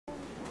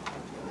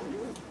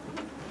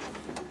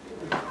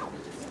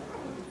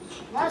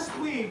Last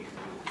week,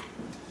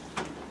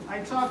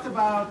 I talked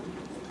about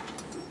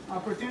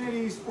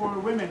opportunities for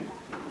women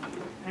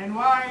and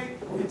why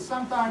it's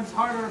sometimes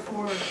harder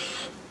for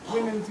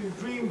women to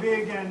dream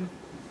big and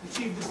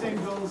achieve the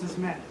same goals as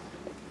men.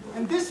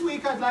 And this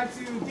week, I'd like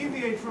to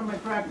deviate from my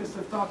practice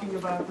of talking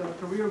about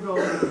career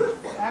goals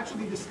and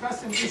actually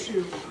discuss an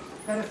issue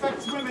that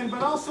affects women,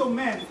 but also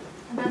men,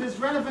 and that is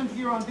relevant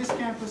here on this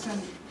campus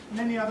and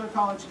many other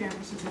college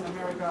campuses in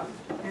America.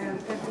 And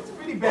it's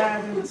pretty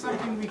bad, and it's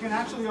something we can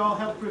actually all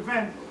help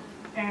prevent,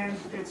 and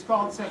it's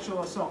called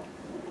sexual assault.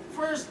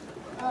 First,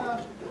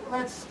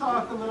 let's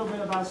talk a little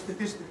bit about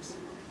statistics.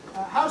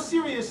 How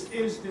serious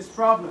is this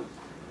problem,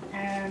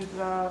 and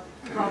the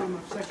problem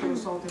of sexual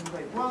assault and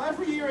rape? Well,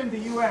 every year in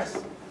the US,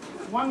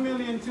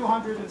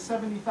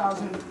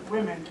 1,270,000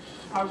 women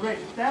are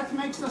raped. That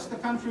makes us the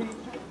country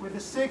with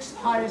the 6th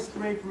highest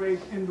rape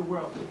rate in the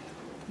world.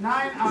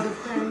 9 out of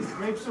 10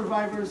 rape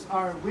survivors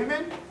are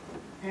women,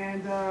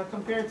 and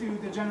compared to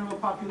the general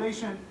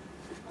population,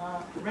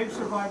 rape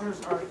survivors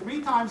are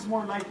 3 times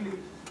more likely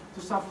to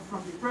suffer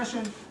from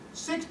depression,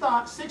 6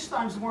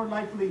 times more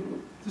likely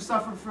to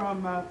suffer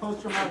from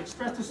post-traumatic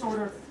stress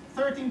disorder,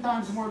 13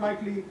 times more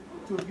likely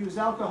to abuse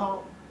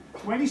alcohol,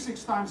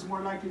 26 times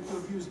more likely to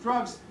abuse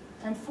drugs,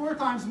 and 4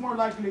 times more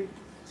likely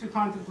to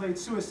contemplate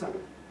suicide.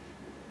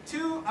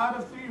 2 out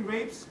of 3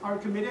 rapes are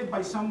committed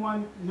by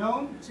someone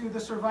known to the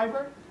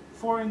survivor.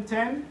 4 in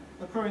 10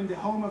 occur in the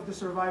home of the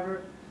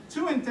survivor.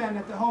 2 in 10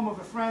 at the home of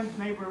a friend,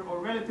 neighbor, or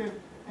relative.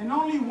 And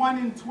only 1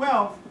 in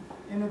 12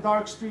 in a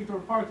dark street or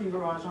parking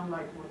garage,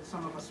 unlike what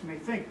some of us may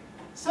think.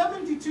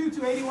 72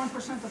 to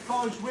 81% of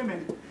college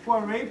women who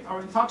are raped are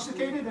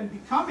intoxicated, and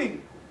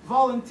becoming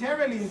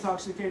voluntarily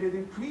intoxicated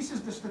increases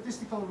the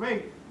statistical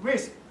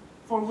risk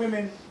for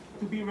women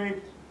to be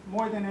raped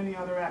more than any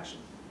other action.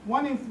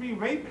 1 in 3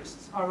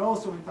 rapists are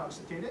also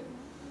intoxicated.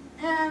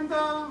 And,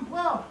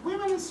 well,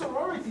 women in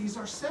sororities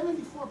are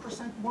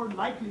 74% more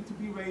likely to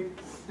be raped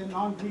than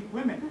non-Greek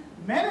women.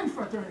 Men in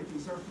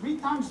fraternities are 3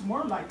 times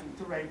more likely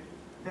to rape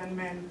than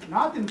men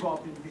not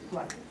involved in Greek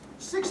life.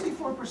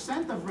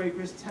 64% of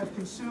rapists have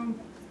consumed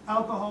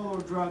alcohol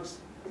or drugs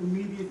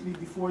immediately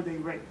before they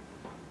rape.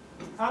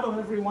 Out of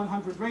every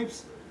 100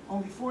 rapes,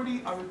 only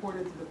 40 are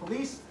reported to the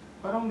police,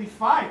 but only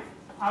 5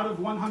 out of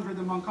 100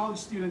 among college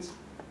students,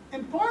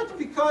 in part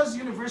because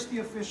university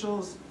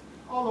officials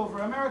all over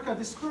America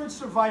discourage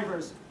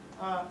survivors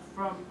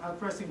from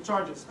pressing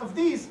charges. Of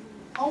these,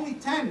 only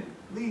 10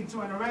 lead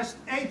to an arrest,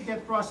 8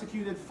 get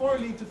prosecuted, 4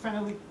 lead to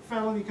felony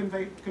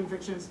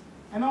convictions,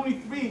 and only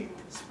 3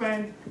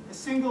 spend a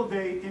single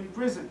day in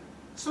prison.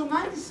 So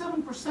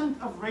 97%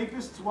 of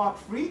rapists walk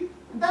free,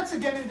 and that's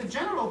again in the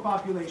general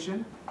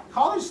population.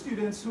 College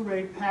students who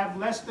rape have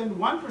less than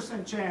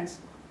 1% chance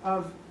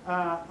of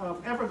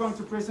ever going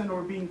to prison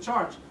or being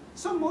charged.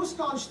 So most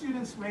college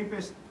students,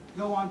 rapists,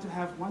 go on to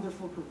have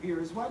wonderful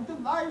careers, while the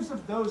lives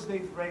of those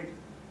they've raped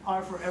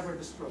are forever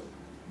destroyed.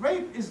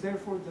 Rape is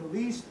therefore the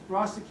least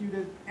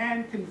prosecuted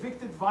and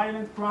convicted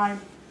violent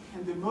crime,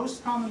 and the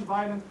most common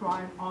violent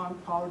crime on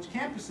college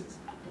campuses.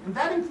 And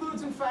that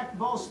includes, in fact,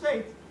 Ball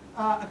State.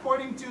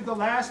 According to the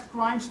last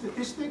crime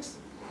statistics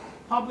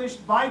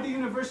published by the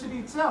university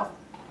itself,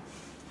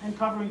 and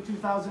covering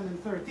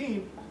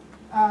 2013,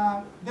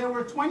 there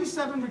were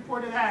 27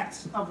 reported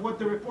acts of what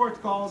the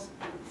report calls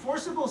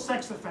forcible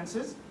sex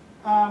offenses,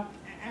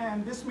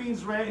 and this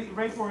means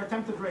rape or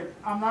attempted rape.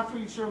 I'm not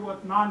really sure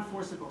what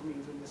non-forcible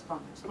means in this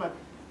context, but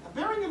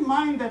bearing in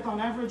mind that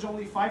on average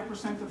only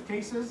 5% of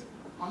cases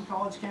on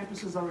college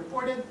campuses are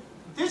reported,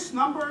 this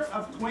number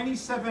of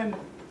 27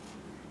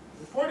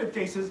 reported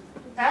cases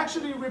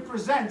actually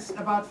represents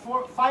about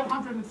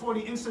 540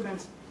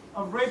 incidents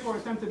of rape or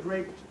attempted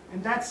rape,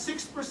 and that's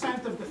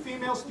 6% of the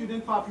female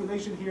student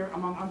population here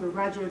among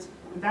undergraduates,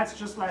 and that's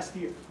just last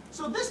year.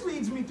 So this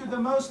leads me to the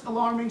most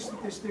alarming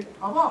statistic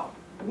of all.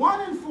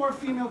 1 in 4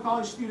 female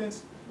college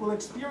students will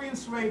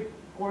experience rape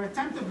or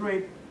attempted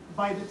rape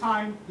by the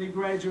time they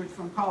graduate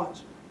from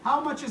college. How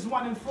much is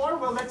 1 in 4?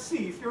 Well, let's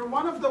see. If you're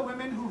one of the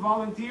women who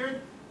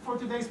volunteered for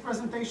today's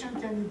presentation,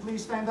 can you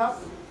please stand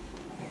up?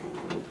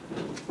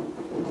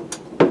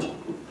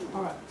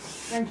 All right,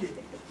 thank you.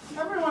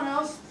 Everyone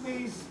else,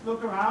 please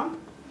look around.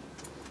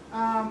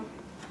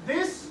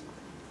 This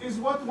is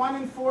what 1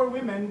 in 4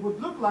 women would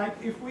look like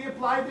if we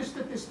applied this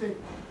statistic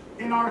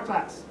in our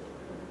class.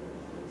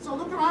 So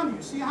look around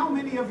you. See how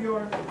many of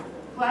your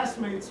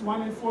classmates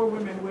 1 in 4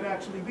 women would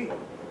actually be.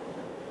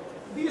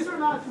 These are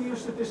not mere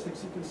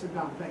statistics. You can sit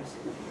down, thanks.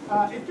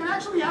 It can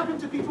actually happen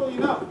to people you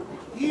know,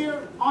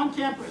 here on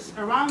campus,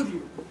 around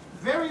you.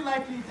 Very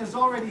likely it has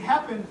already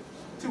happened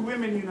to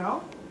women you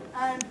know.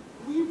 And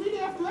we really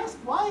have to ask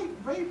why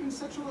rape and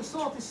sexual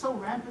assault is so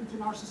rampant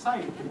in our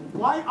society.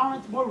 Why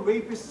aren't more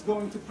rapists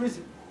going to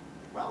prison?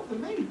 Well, the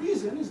main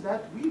reason is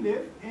that we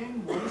live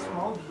in what is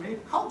called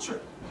rape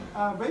culture.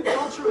 Rape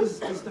culture is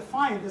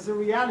defined as a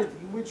reality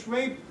in which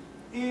rape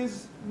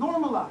is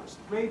normalized,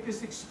 rape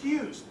is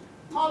excused,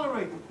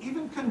 tolerated,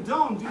 even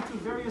condoned due to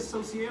various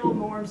societal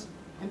norms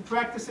and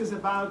practices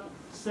about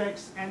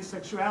sex, and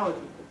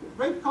sexuality.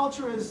 Rape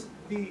culture is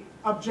the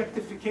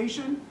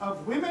objectification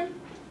of women,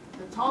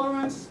 the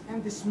tolerance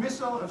and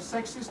dismissal of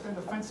sexist and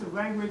offensive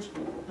language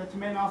that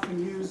men often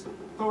use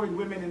toward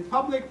women in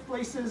public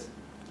places,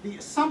 the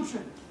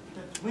assumption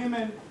that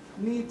women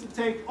need to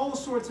take all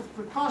sorts of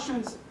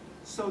precautions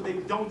so they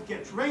don't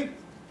get raped,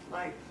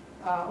 like,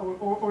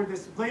 or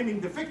this blaming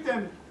the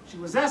victim. She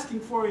was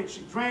asking for it,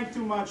 she drank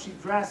too much, she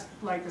dressed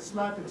like a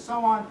slut, and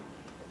so on.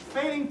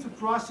 Failing to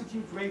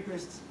prosecute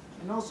rapists,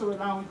 and also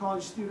allowing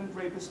college student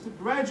rapists to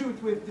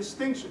graduate with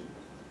distinction.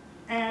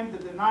 And the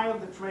denial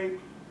that rape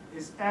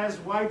is as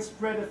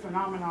widespread a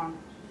phenomenon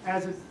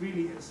as it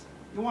really is.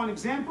 You want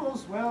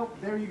examples? Well,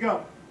 there you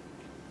go.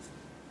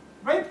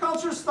 Rape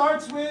culture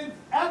starts with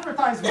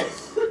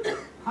advertisements.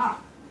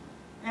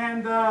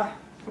 And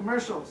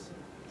commercials.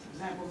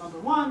 Example number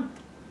one.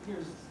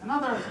 Here's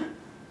another.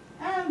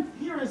 And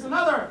here is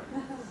another.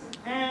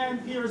 And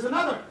here is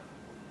another.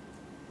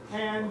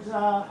 And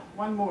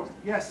one more.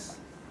 Yes.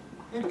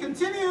 It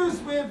continues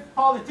with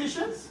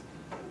politicians,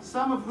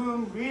 some of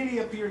whom really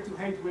appear to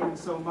hate women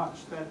so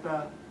much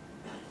that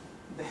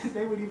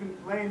they would even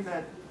claim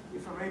that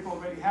if a rape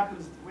already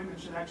happens, women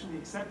should actually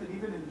accept it,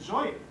 even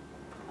enjoy it.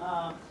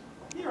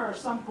 Here are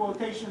some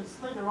quotations.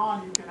 Later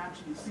on, you can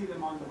actually see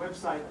them on the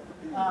website.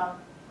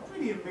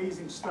 Pretty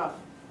amazing stuff.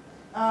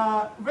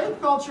 Rape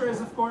culture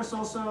is, of course,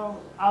 also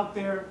out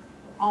there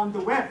on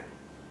the web.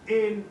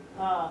 In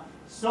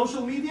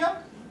social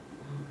media,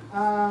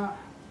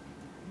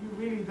 you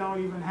really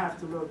don't even have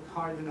to look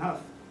hard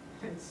enough.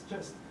 It's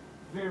just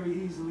very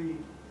easily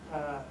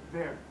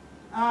there.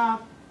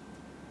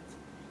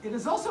 It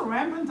is also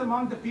rampant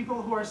among the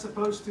people who are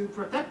supposed to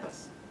protect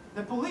us,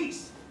 the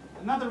police.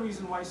 Another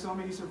reason why so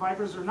many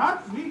survivors are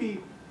not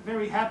really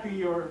very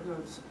happy or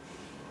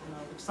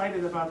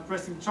excited about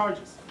pressing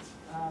charges.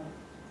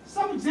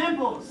 Some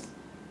examples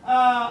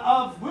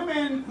of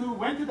women who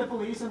went to the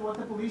police and what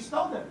the police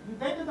told them. You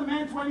dated a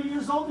man 20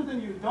 years older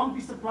than you. Don't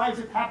be surprised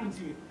it happened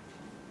to you.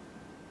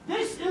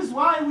 This is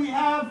why we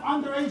have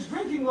underage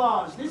drinking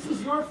laws. This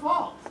is your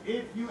fault.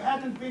 If you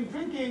hadn't been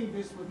drinking,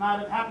 this would not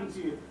have happened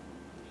to you.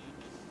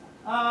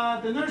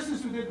 The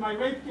nurses who did my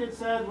rape kit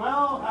said,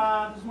 well,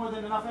 there's more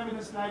than enough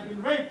evidence that I've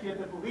been raped, yet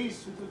the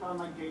police who took on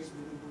my case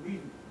didn't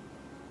believe me.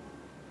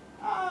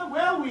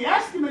 Well, we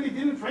asked him and he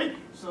didn't rape you,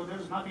 so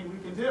there's nothing we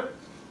can do.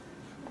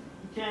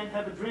 You can't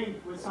have a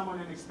drink with someone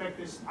and expect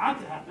this not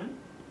to happen.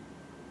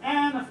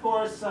 And of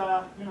course,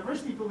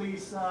 university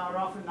police are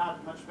often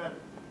not much better.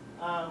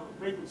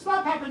 Rape would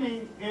stop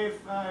happening if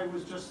it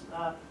was just,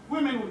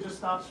 women would just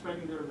stop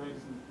spreading their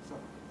legs and so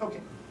on.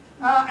 Okay.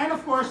 And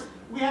of course,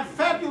 we have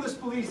fabulous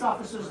police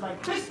officers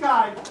like this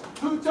guy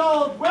who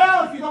told,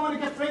 well, if you don't want to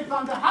get raped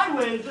on the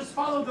highway, just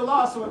follow the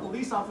law so a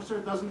police officer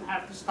doesn't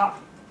have to stop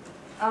you.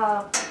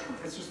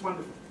 It's just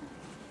wonderful.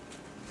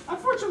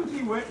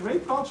 Unfortunately,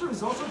 rape culture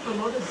is also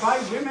promoted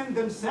by women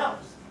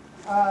themselves.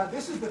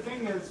 This is the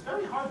thing that's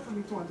very hard for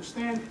me to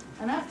understand.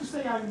 And I have to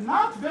say, I'm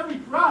not very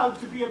proud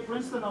to be a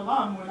Princeton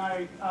alum when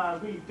I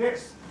read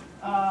this.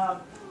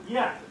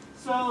 Yeah,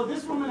 so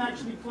this woman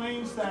actually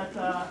claims that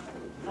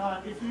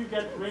if you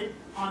get raped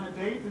on a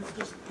date, it's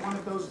just one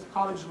of those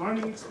college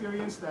learning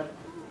experiences that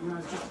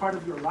is just part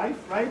of your life,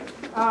 right?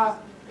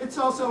 It's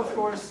also, of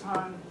course,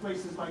 on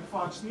places like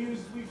Fox News.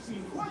 We've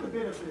seen quite a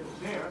bit of it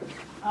there.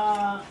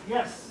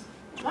 Yes,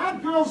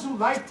 bad girls who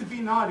like to be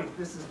naughty.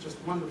 This is just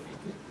wonderful.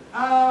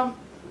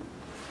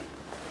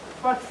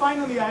 But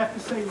finally, I have to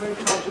say rape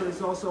culture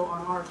is also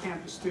on our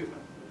campus too.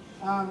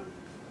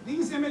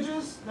 These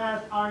images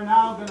that are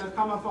now going to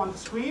come up on the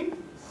screen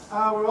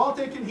were all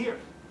taken here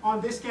on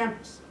this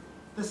campus.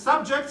 The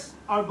subjects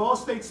are Ball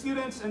State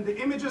students, and the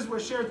images were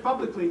shared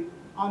publicly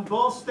on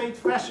Ball State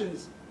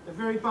Fashions, a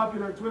very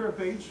popular Twitter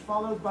page,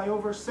 followed by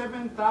over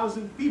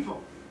 7,000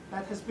 people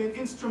that has been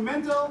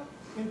instrumental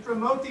in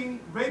promoting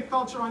rape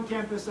culture on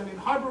campus and in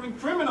harboring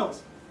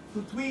criminals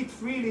who tweet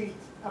freely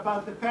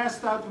about the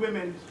passed out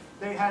women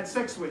they had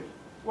sex with.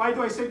 Why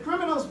do I say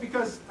criminals?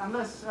 Because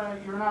unless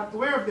you're not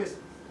aware of this,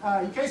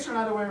 in case you're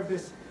not aware of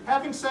this,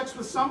 having sex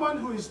with someone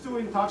who is too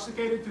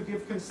intoxicated to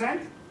give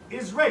consent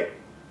is rape.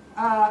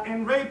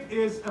 And rape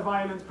is a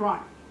violent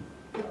crime.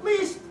 At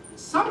least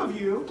some of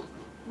you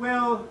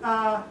will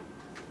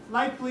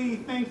likely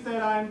think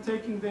that I'm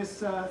taking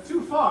this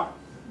too far.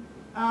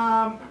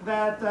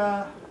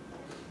 That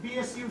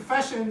BSU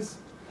Fashions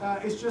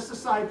is just a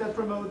site that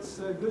promotes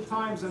good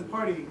times and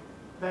partying.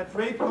 That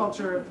rape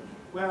culture,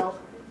 well,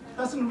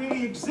 doesn't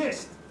really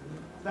exist.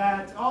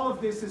 That all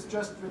of this is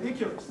just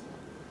ridiculous.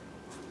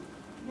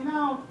 You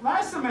know,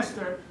 last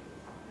semester,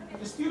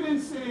 the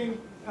students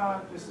sitting,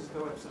 this is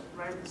the website,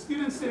 right? The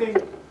students sitting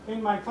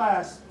in my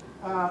class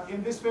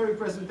in this very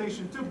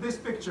presentation took this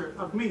picture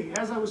of me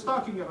as I was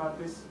talking about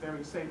this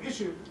very same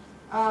issue.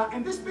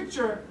 And this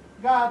picture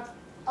got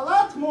a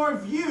lot more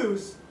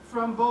views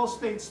from Ball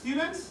State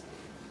students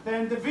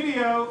than the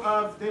video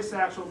of this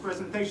actual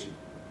presentation.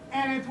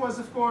 And it was,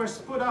 of course,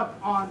 put up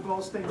on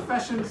Ball State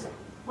Fashions,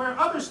 where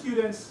other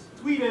students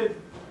tweeted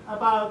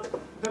about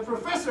the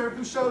professor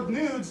who showed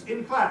nudes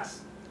in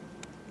class.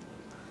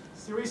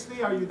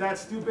 Seriously, are you that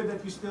stupid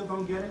that you still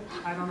don't get it?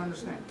 I don't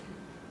understand.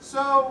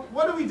 So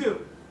what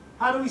do?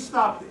 How do we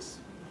stop this?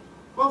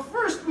 Well,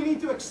 first we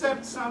need to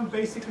accept some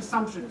basic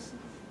assumptions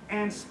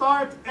and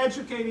start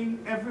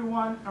educating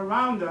everyone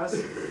around us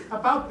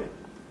about them.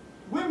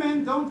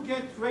 Women don't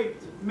get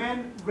raped,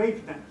 men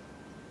rape them.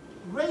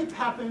 Rape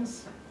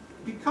happens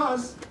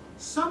because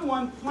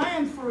someone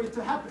planned for it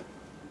to happen,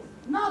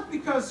 not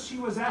because she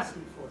was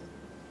asking for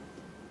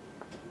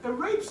it. A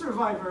rape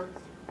survivor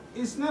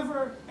is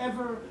never,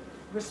 ever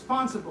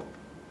responsible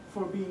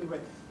for being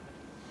raped,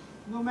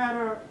 no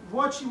matter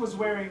what she was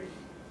wearing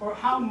or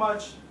how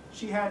much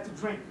she had to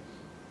drink.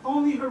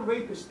 Only her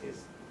rapist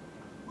is.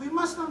 We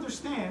must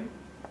understand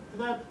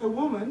that a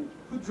woman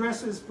who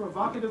dresses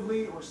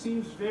provocatively or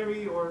seems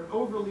very or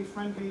overly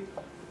friendly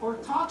or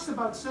talks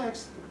about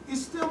sex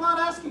is still not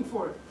asking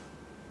for it.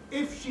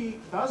 If she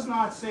does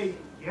not say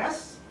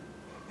yes,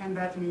 and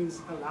that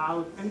means a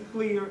loud and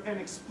clear and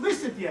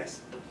explicit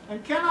yes,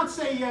 and cannot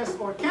say yes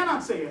or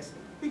cannot say yes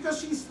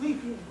because she's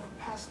sleeping or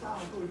passed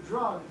out or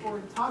drugged or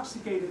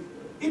intoxicated,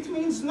 it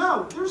means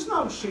no. There's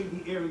no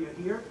shady area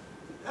here.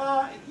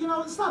 You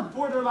know, it's not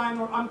borderline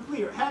or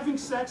unclear. Having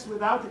sex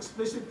without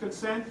explicit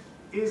consent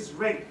is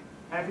rape.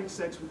 Having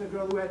sex with a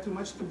girl who had too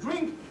much to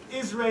drink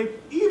is rape,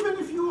 even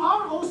if you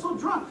are also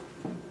drunk.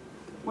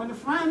 When a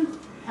friend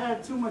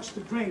had too much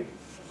to drink,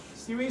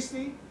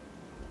 seriously,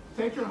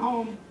 take her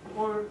home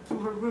or to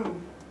her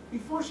room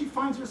before she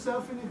finds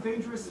herself in a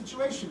dangerous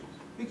situation.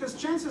 Because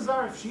chances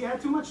are, if she had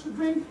too much to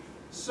drink,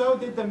 so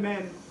did the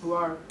men who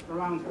are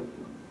around her.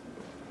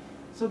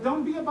 So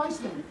don't be a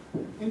bystander.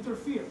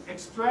 Interfere.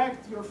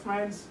 Extract your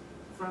friends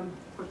from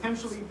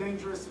potentially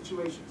dangerous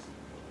situations.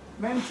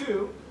 Men,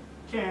 too,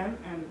 can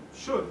and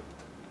should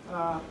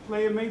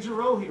play a major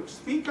role here.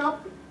 Speak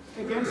up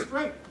against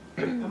rape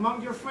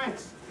among your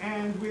friends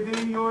and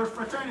within your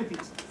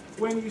fraternities.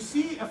 When you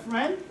see a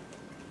friend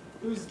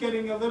who's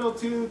getting a little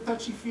too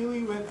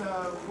touchy-feely with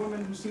a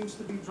woman who seems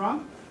to be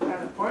drunk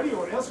at a party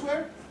or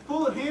elsewhere,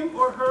 pull him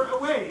or her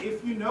away.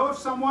 If you know of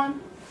someone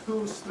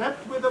who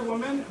slept with a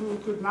woman who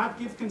could not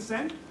give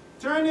consent,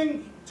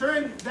 turn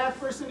that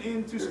person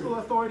in to school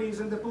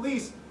authorities and the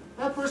police.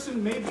 That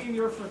person may be in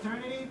your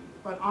fraternity,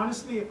 but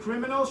honestly, a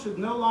criminal should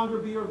no longer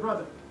be your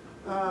brother.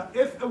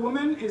 If a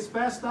woman is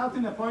passed out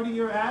in a party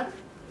you're at,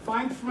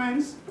 find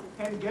friends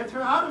and get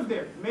her out of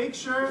there. Make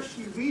sure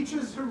she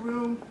reaches her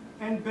room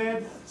and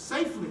bed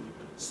safely,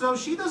 so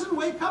she doesn't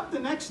wake up the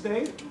next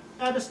day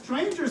at a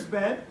stranger's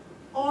bed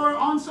or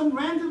on some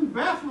random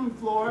bathroom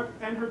floor,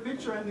 and her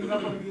picture ending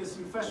up on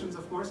BSU Fashions,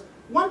 of course,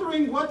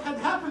 wondering what had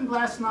happened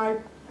last night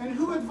and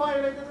who had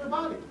violated her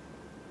body.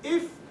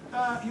 If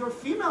your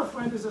female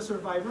friend is a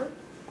survivor,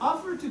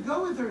 offer to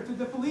go with her to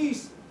the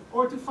police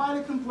or to file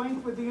a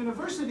complaint with the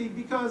university,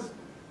 because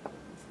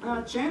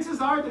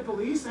chances are the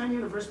police and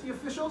university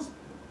officials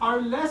are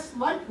less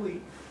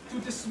likely to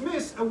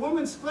dismiss a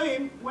woman's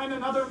claim when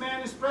another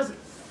man is present.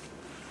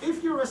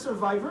 If you're a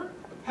survivor,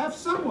 have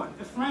someone,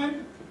 a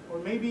friend, or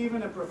maybe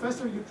even a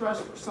professor you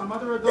trust or some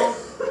other adult,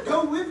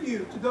 go with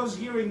you to those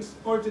hearings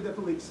or to the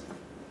police.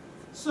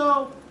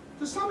 So,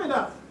 to sum it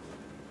up,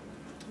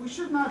 we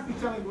should not be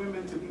telling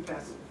women to be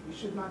passive. We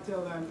should not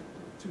tell them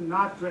to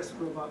not dress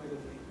provocatively.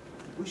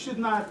 We should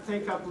not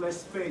take up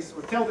less space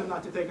or tell them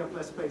not to take up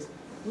less space.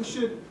 We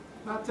should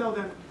not tell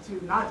them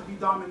to not be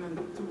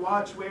dominant, to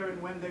watch where and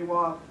when they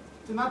walk,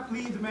 to not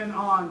lead men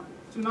on,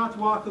 to not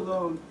walk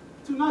alone,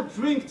 to not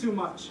drink too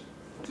much,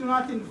 to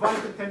not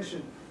invite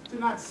attention, to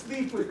not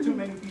sleep with too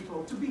many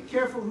people, to be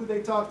careful who they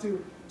talk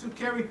to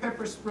carry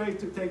pepper spray,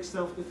 to take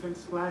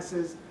self-defense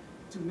classes,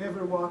 to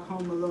never walk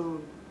home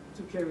alone,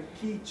 to carry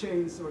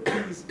keychains or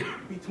keys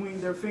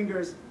between their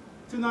fingers,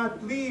 to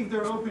not leave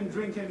their open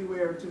drink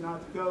anywhere, to not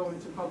go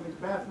into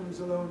public bathrooms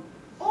alone,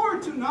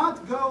 or to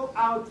not go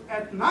out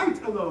at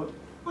night alone,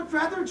 but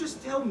rather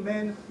just tell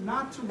men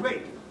not to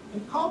rape,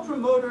 and call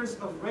promoters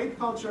of rape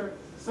culture,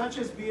 such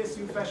as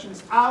BSU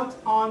Fashions, out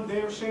on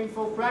their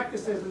shameful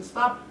practices, and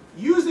stop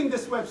using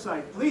this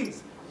website,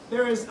 please.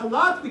 There is a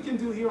lot we can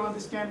do here on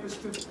this campus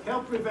to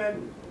help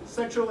prevent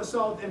sexual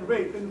assault and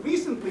rape. And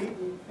recently,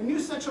 a new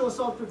sexual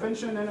assault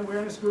prevention and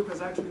awareness group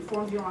has actually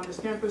formed here on this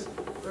campus.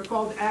 They're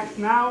called Act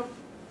Now.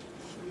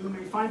 You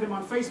may find them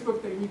on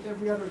Facebook. They meet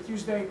every other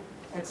Tuesday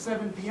at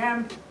 7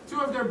 p.m. Two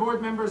of their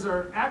board members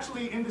are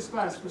actually in this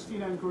class.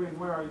 Christina and Corinne,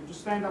 where are you?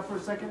 Just stand up for a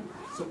second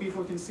so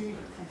people can see.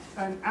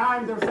 And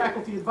I'm their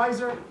faculty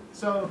advisor.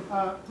 So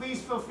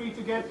please feel free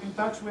to get in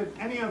touch with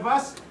any of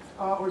us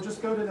or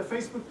just go to the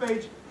Facebook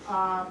page.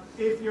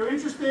 If you're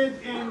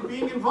interested in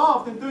being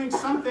involved and doing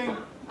something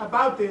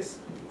about this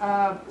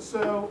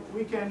so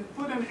we can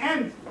put an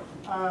end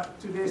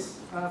to this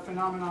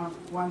phenomenon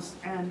once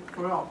and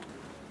for all.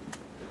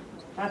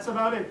 That's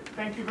about it.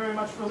 Thank you very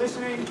much for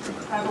listening.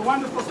 Have a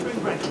wonderful spring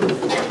break.